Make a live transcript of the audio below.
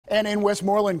And in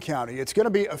Westmoreland County, it's going to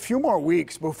be a few more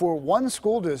weeks before one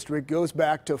school district goes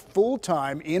back to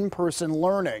full-time in-person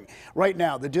learning. Right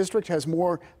now, the district has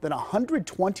more than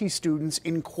 120 students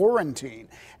in quarantine.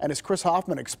 And as Chris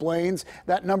Hoffman explains,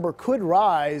 that number could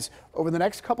rise over the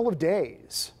next couple of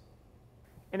days.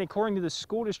 And according to the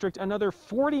school district, another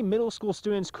 40 middle school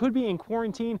students could be in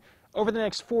quarantine over the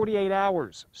next 48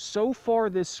 hours. So far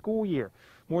this school year,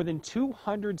 more than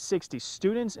 260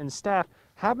 students and staff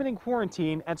have been in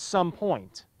quarantine at some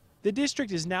point. The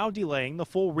district is now delaying the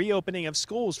full reopening of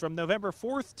schools from November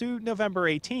 4th to November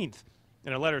 18th.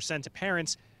 In a letter sent to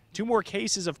parents, 2 more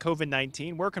cases of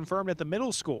COVID-19 were confirmed at the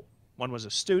middle school. One was a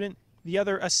student, the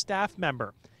other a staff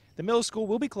member. The middle school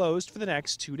will be closed for the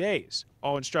next 2 days.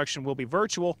 All instruction will be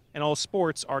virtual and all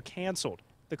sports are canceled.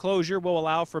 The closure will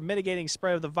allow for mitigating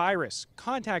spread of the virus,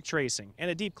 contact tracing, and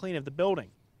a deep clean of the building.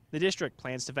 The district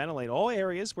plans to ventilate all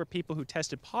areas where people who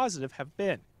tested positive have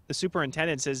been. The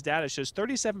superintendent says data shows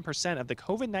 37% of the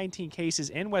COVID-19 cases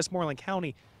in Westmoreland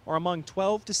County are among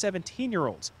 12 to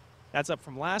 17-year-olds. That's up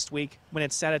from last week when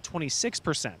it sat at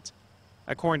 26%.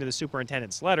 According to the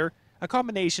superintendent's letter, a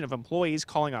combination of employees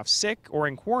calling off sick or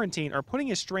in quarantine are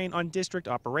putting a strain on district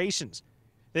operations.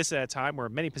 This at a time where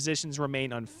many positions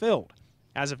remain unfilled.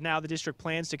 As of now, the district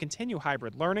plans to continue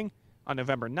hybrid learning. On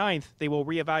November 9th, they will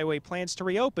reevaluate plans to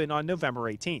reopen on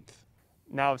November 18th.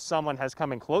 Now, if someone has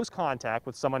come in close contact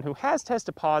with someone who has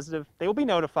tested positive, they will be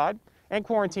notified and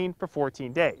quarantined for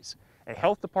 14 days. A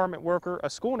health department worker,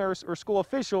 a school nurse, or school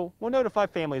official will notify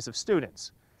families of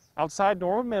students. Outside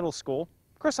Norwin Middle School,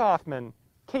 Chris Hoffman,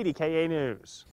 KDKA News.